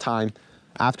the first time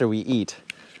after we eat.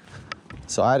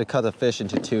 So I had to cut the fish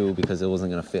into two because it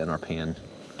wasn't gonna fit in our pan.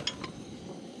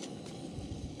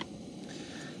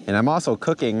 And I'm also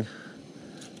cooking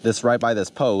this right by this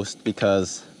post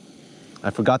because I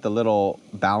forgot the little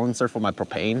balancer for my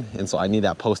propane, and so I need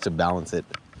that post to balance it.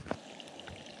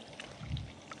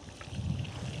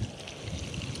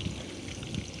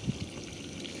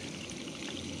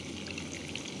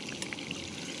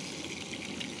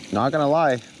 Not gonna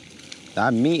lie,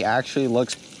 that meat actually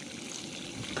looks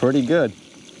pretty good.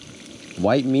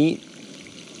 White meat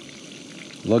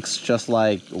looks just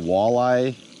like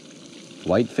walleye,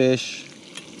 whitefish.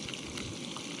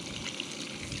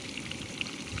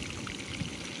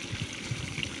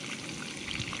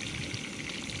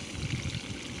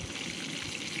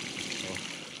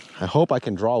 I hope I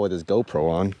can draw with this GoPro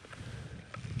on.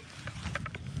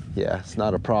 Yeah, it's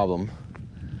not a problem.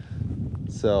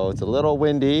 So it's a little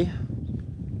windy.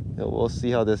 We'll see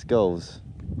how this goes.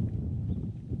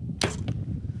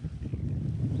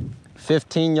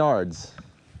 15 yards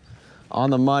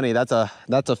on the money. That's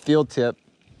a field tip.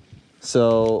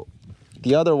 So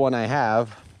the other one I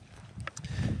have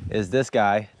is this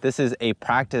guy. This is a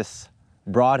practice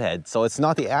broadhead. So it's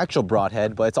not the actual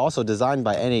broadhead, but it's also designed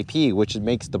by NAP, which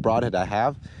makes the broadhead I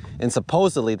have. And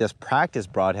supposedly this practice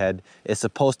broadhead is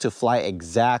supposed to fly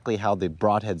exactly how the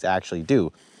broadheads actually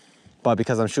do. But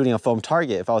because I'm shooting a foam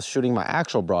target, if I was shooting my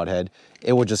actual broadhead,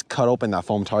 it would just cut open that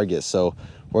foam target. So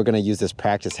we're gonna use this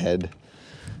practice head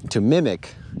to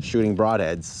mimic shooting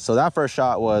broadheads. So that first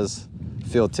shot was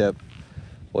field tip.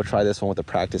 We'll try this one with the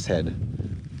practice head.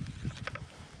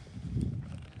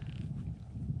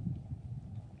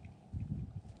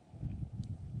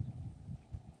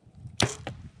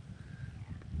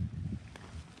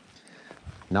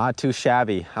 Not too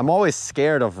shabby. I'm always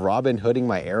scared of Robin Hooding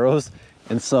my arrows,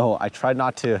 and so I try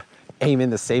not to aim in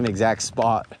the same exact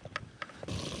spot.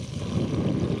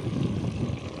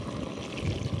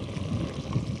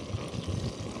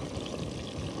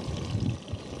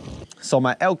 So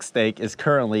my elk steak is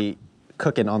currently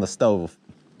cooking on the stove.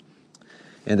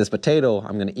 And this potato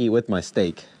I'm gonna eat with my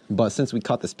steak. But since we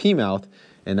caught this pea mouth,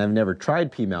 and I've never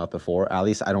tried pea mouth before, at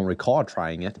least I don't recall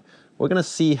trying it, we're gonna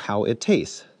see how it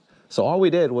tastes. So all we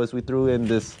did was we threw in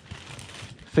this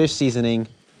fish seasoning,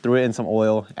 threw it in some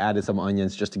oil, added some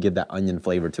onions just to give that onion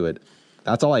flavor to it.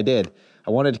 That's all I did.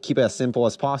 I wanted to keep it as simple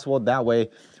as possible. That way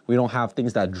we don't have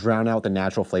things that drown out the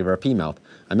natural flavor of pea mouth.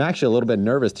 I'm actually a little bit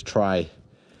nervous to try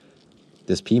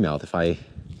this pea mouth, if I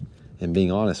am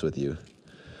being honest with you.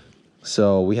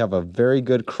 So we have a very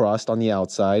good crust on the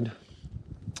outside.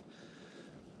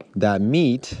 That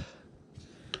meat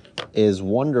is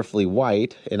wonderfully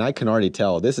white, and I can already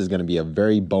tell this is gonna be a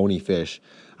very bony fish.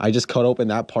 I just cut open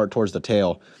that part towards the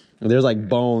tail, and there's like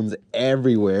bones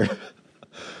everywhere.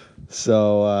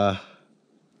 So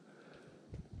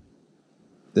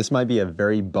this might be a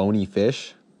very bony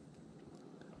fish.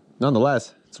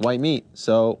 Nonetheless, it's white meat,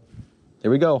 so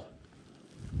here we go.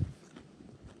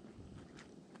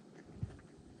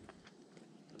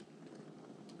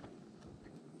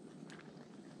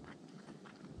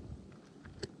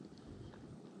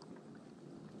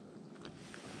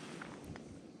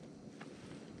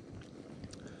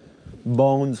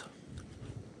 Bones,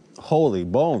 holy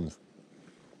bones.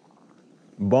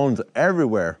 Bones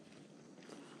everywhere.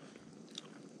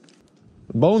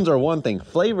 Bones are one thing,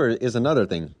 flavor is another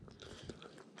thing.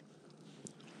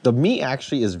 The meat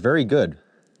actually is very good.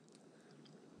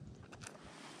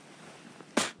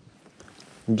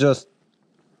 Just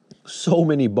so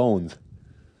many bones.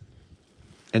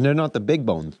 And they're not the big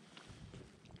bones.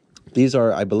 These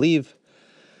are, I believe,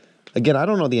 again, I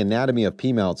don't know the anatomy of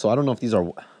pea mouth, so I don't know if these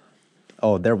are,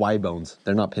 oh, they're Y bones.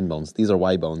 They're not pin bones. These are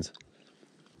Y bones.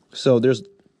 So there's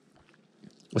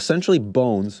essentially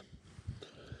bones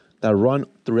that run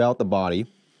throughout the body,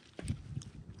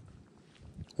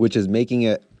 which is making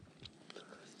it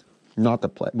not the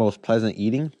most pleasant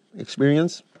eating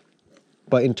experience.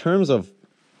 But in terms of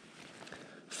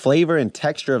flavor and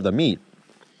texture of the meat,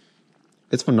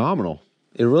 it's phenomenal.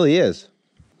 It really is.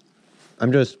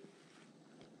 I'm just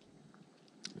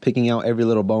picking out every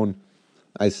little bone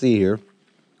I see here,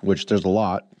 which there's a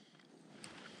lot.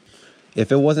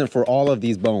 If it wasn't for all of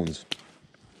these bones,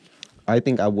 I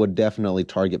think I would definitely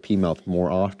target pea mouth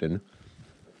more often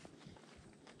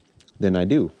than I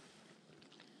do.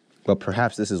 But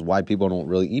perhaps this is why people don't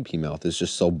really eat pea mouth. It's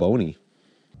just so bony.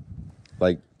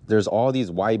 Like, there's all these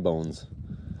Y bones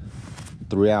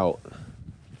throughout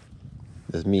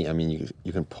this meat. I mean,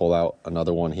 you can pull out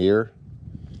another one here.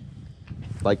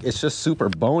 Like, it's just super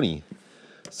bony.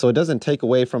 So it doesn't take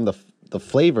away from the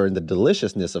flavor and the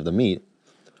deliciousness of the meat.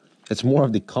 It's more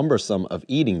of the cumbersome of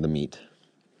eating the meat.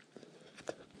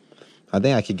 I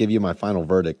think I could give you my final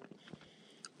verdict.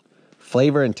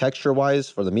 Flavor and texture wise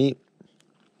for the meat,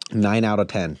 9 out of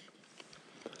 10.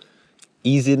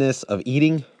 Easiness of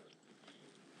eating,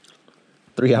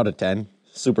 3 out of 10.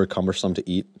 Super cumbersome to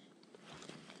eat,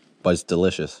 but it's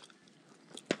delicious.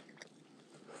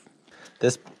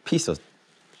 This piece of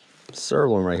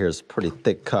sirloin right here is pretty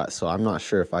thick cut, so I'm not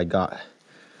sure if I got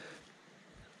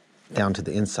down to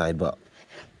the inside, but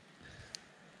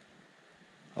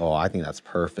oh, I think that's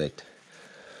perfect.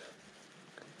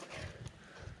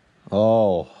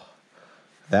 Oh,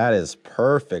 that is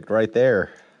perfect right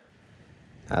there.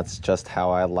 That's just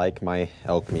how I like my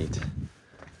elk meat.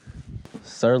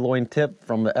 Sirloin tip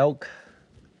from the elk.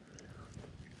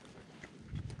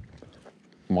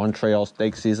 Montreal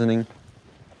steak seasoning.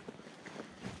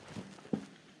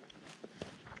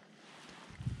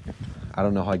 I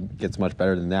don't know how it gets much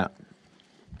better than that.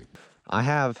 I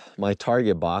have my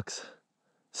target box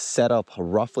set up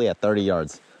roughly at 30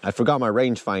 yards. I forgot my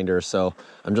rangefinder, so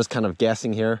I'm just kind of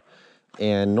guessing here.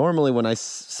 And normally when I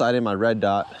sight in my red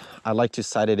dot, I like to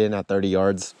sight it in at 30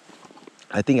 yards.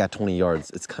 I think at 20 yards,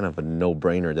 it's kind of a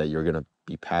no-brainer that you're gonna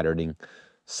be patterning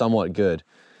somewhat good.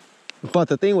 But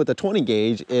the thing with the 20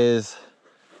 gauge is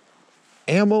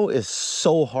ammo is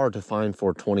so hard to find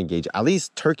for 20 gauge, at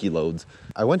least turkey loads.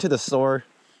 I went to the store,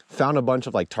 found a bunch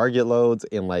of like target loads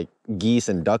and like geese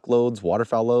and duck loads,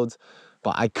 waterfowl loads,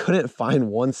 but I couldn't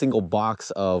find one single box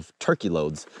of turkey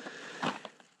loads.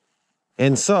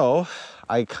 And so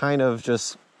I kind of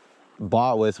just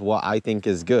bought with what I think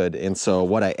is good. And so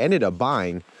what I ended up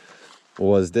buying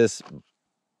was this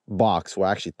box, well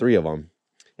actually 3 of them.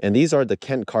 And these are the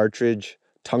Kent cartridge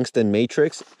tungsten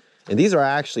matrix. And these are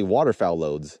actually waterfowl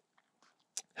loads.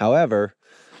 However,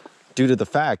 due to the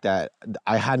fact that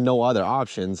I had no other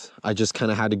options, I just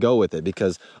kind of had to go with it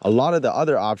because a lot of the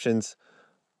other options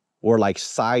were like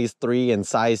size 3 and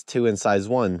size 2 and size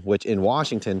 1, which in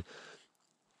Washington,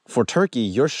 for turkey,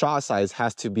 your shot size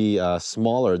has to be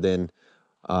smaller than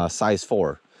size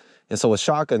 4. And so with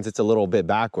shotguns, it's a little bit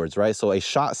backwards, right? So a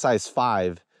shot size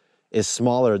 5 is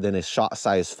smaller than a shot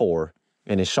size 4.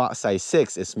 And a shot size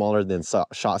 6 is smaller than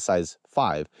shot size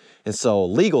 5. And so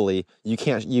legally, you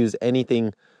can't use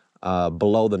anything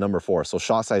below the number 4. So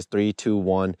shot size 3, 2,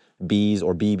 1, Bs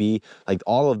or BB, like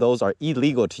all of those are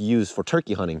illegal to use for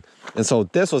turkey hunting. And so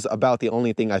this was about the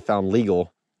only thing I found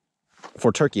legal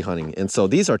for turkey hunting. And so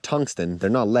these are tungsten, they're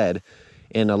not lead.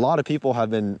 And a lot of people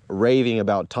have been raving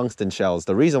about tungsten shells.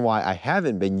 The reason why I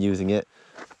haven't been using it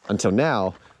until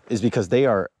now is because they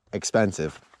are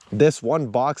expensive. This one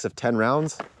box of 10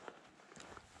 rounds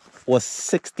was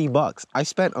 60 bucks. I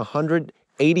spent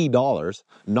 $180,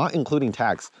 not including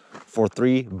tax, for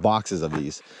 3 boxes of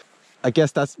these. I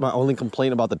guess that's my only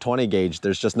complaint about the 20 gauge.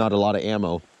 There's just not a lot of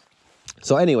ammo.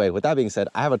 So anyway, with that being said,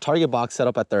 I have a target box set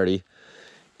up at 30,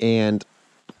 and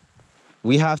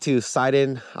we have to sight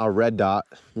in our red dot,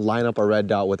 line up our red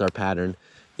dot with our pattern.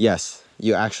 Yes,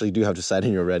 you actually do have to sight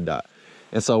in your red dot.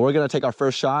 And so we're gonna take our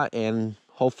first shot, and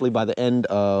hopefully by the end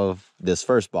of this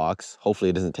first box, hopefully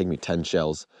it doesn't take me 10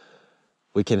 shells,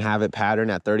 we can have it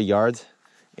pattern at 30 yards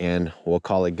and we'll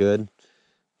call it good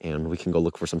and we can go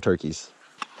look for some turkeys.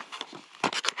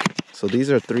 So these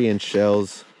are 3-inch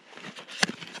shells.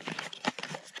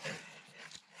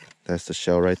 That's the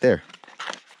shell right there.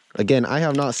 Again, I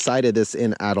have not sighted this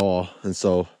in at all, and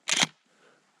so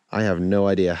I have no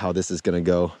idea how this is gonna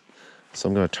go. So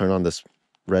I'm gonna turn on this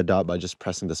red dot by just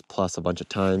pressing this plus a bunch of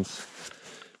times.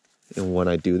 And when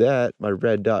I do that, my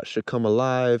red dot should come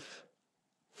alive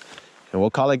and we'll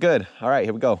call it good. All right,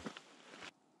 here we go.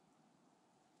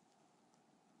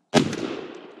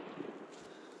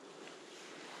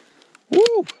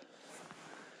 Woo!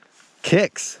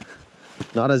 Kicks.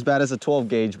 Not as bad as a 12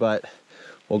 gauge, but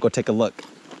we'll go take a look.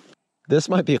 This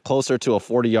might be closer to a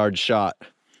 40-yard shot.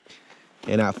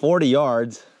 And at 40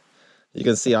 yards, you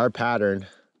can see our pattern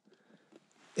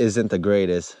isn't the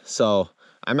greatest. So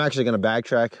I'm actually gonna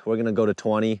backtrack. We're gonna go to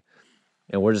 20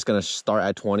 and we're just gonna start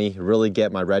at 20, really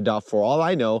get my red dot. For all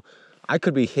I know, I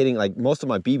could be hitting, like most of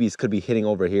my BBs could be hitting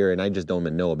over here and I just don't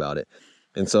even know about it.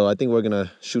 And so I think we're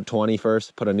gonna shoot 20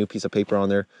 first, put a new piece of paper on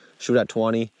there, shoot at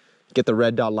 20, get the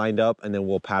red dot lined up, and then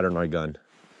we'll pattern our gun.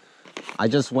 I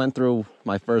just went through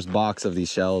my first box of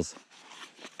these shells.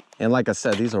 And like I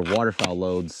said, these are waterfowl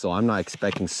loads, so I'm not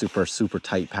expecting super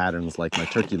tight patterns like my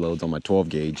turkey loads on my 12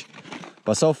 gauge.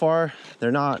 But so far,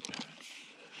 they're not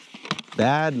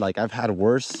bad. Like, I've had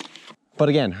worse. But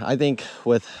again, I think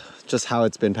with just how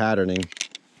it's been patterning,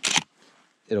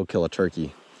 it'll kill a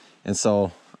turkey. And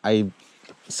so I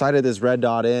sighted this red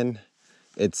dot in.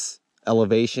 Its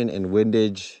elevation and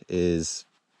windage is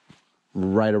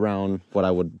right around what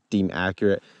I would deem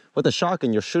accurate. With the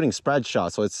shotgun, you're shooting spread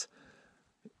shot, so it's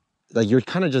like you're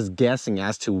kind of just guessing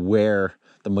as to where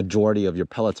the majority of your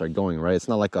pellets are going, right? It's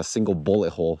not like a single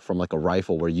bullet hole from like a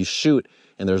rifle where you shoot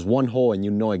and there's one hole and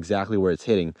you know exactly where it's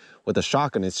hitting. With a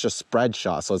shotgun, it's just spread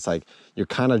shot, so it's like you're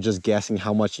kind of just guessing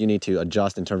how much you need to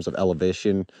adjust in terms of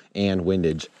elevation and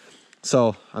windage.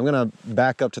 So I'm gonna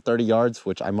back up to 30 yards,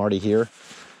 which I'm already here.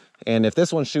 And if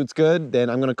this one shoots good, then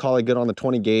I'm gonna call it good on the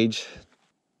 20 gauge.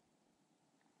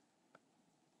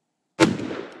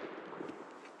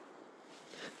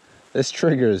 This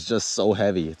trigger is just so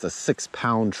heavy. It's a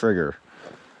 6-pound trigger.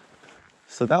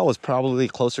 So that was probably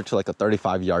closer to like a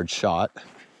 35-yard shot.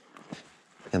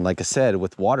 And like I said,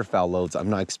 with waterfowl loads, I'm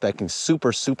not expecting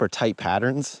super, super tight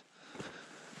patterns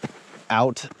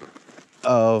out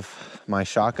of my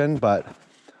shotgun, but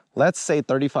let's say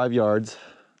 35 yards.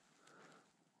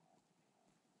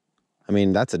 I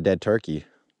mean, that's a dead turkey.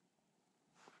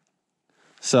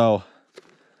 So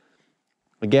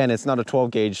again, it's not a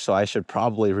 12 gauge, so I should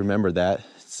probably remember that.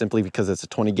 Simply because it's a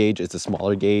 20 gauge, it's a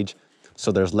smaller gauge,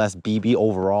 so there's less BB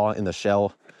overall in the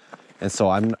shell. And so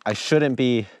I shouldn't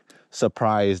be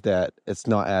surprised that it's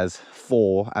not as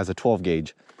full as a 12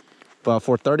 gauge. But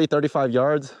for 30, 35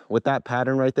 yards with that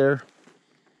pattern right there,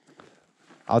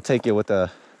 I'll take it with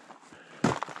a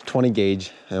 20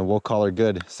 gauge and we'll call her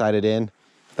good. Sighted in.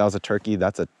 If that was a turkey,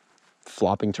 that's a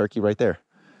flopping turkey right there.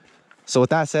 So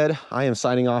with that said, I am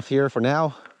signing off here for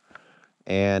now,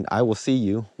 and I will see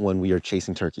you when we are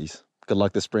chasing turkeys. Good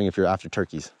luck this spring if you're after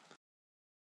turkeys.